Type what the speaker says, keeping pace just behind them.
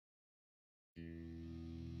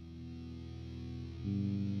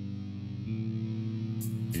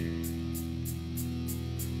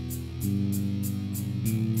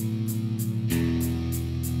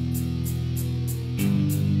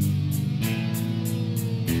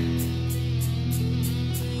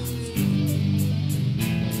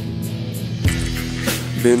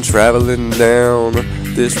Been traveling down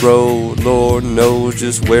this road, Lord knows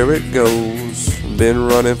just where it goes. Been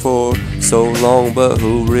running for so long, but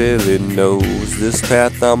who really knows? This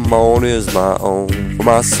path I'm on is my own. For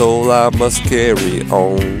my soul I must carry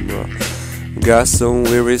on. Got some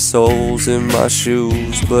weary souls in my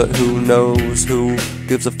shoes, but who knows, who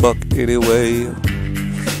gives a fuck anyway?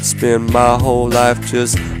 Spend my whole life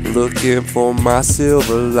just looking for my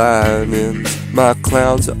silver linings. My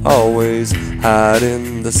clouds are always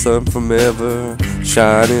hiding the sun from ever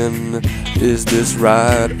shining. Is this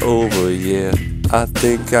ride over yet? I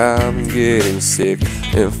think I'm getting sick.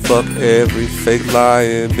 And fuck every fake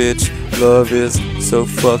lying bitch. Love is so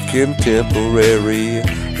fucking temporary,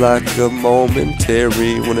 like a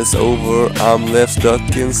momentary. When it's over, I'm left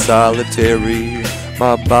stuck in solitary.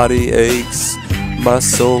 My body aches, my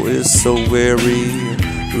soul is so weary.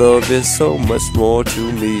 Love is so much more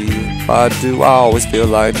to me. Why do I always feel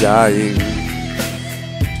like dying?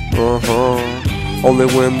 Only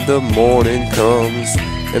when the morning comes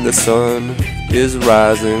and the sun is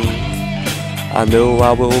rising, I know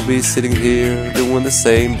I will be sitting here doing the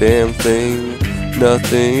same damn thing.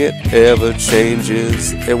 Nothing, it ever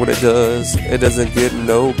changes, and when it does, it doesn't get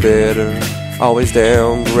no better. Always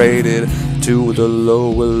downgraded to the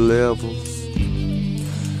lower levels.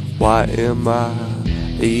 Why am I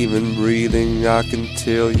even breathing? I can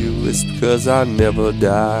tell you it's because I never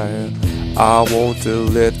die. I want to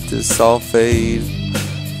let this all fade.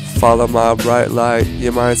 Follow my bright light,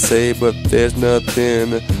 you might say, but there's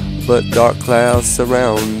nothing but dark clouds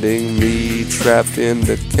surrounding me. Trapped in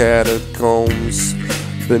the catacombs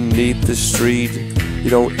beneath the street. You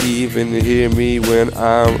don't even hear me when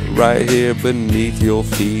I'm right here beneath your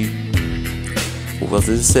feet. Will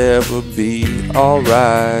this ever be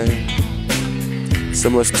alright? So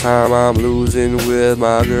much time I'm losing with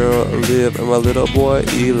my girl Liv and my little boy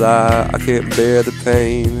Eli. I can't bear the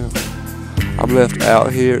pain. I'm left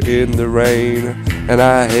out here in the rain, and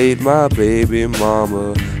I hate my baby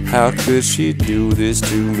mama. How could she do this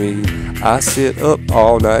to me? I sit up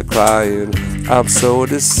all night crying. I'm so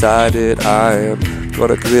decided I am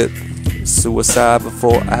gonna commit suicide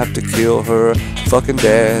before I have to kill her fucking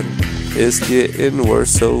dad. It's getting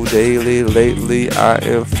worse so daily. Lately I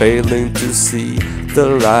am failing to see the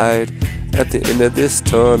light at the end of this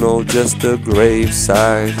tunnel, just a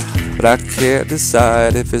graveside. But I can't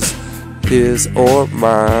decide if it's his or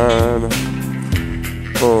mine.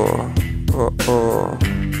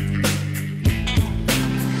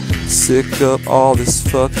 Sick of all this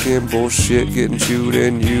fucking bullshit, getting chewed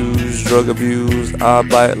and used, drug abused. I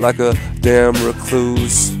bite like a damn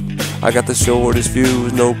recluse. I got the shortest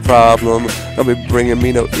fuse, no problem. Don't be bringing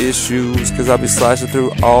me no issues, cause I'll be slashing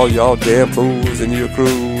through all y'all damn fools and your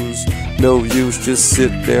crews. No use, just sit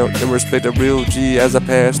down and respect a real G as I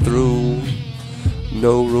pass through.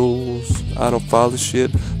 No rules, I don't follow shit,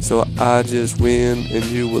 so I just win and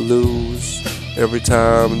you will lose. Every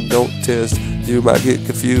time, don't test, you might get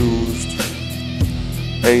confused.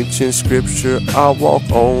 Ancient scripture, I walk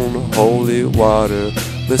on holy water.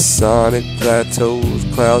 Masonic plateaus,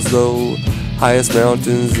 clouds low, highest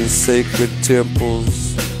mountains and sacred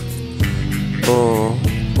temples.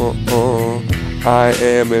 I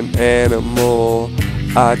am an animal.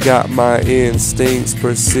 I got my instincts,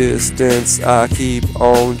 persistence. I keep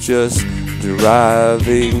on just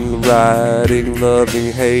driving, riding,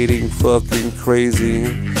 loving, hating, fucking crazy.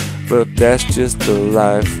 But that's just the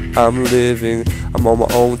life I'm living. I'm on my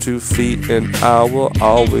own 2 feet, and I will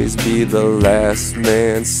always be the last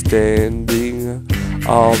man standing.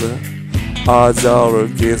 All the odds are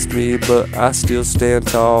against me, but I still stand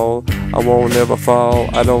tall. I won't ever fall,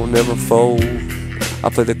 I don't never fold. I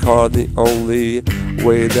play the card the only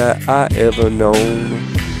way that I ever known.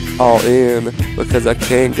 All in, because I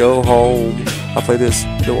can't go home. I play this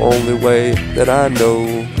the only way that I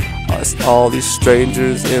know. All these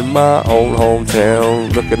strangers in my own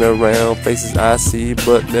hometown, looking around, faces I see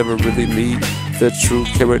but never really meet. The true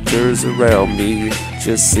characters around me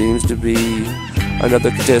just seems to be another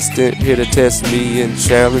contestant here to test me and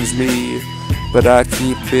challenge me. But I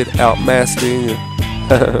keep it outmasking.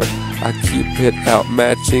 I keep it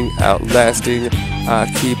outmatching, outlasting.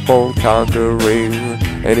 I keep on conquering.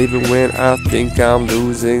 And even when I think I'm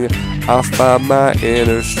losing, I find my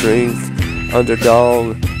inner strength.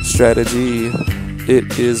 Underdog strategy,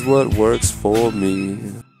 it is what works for me.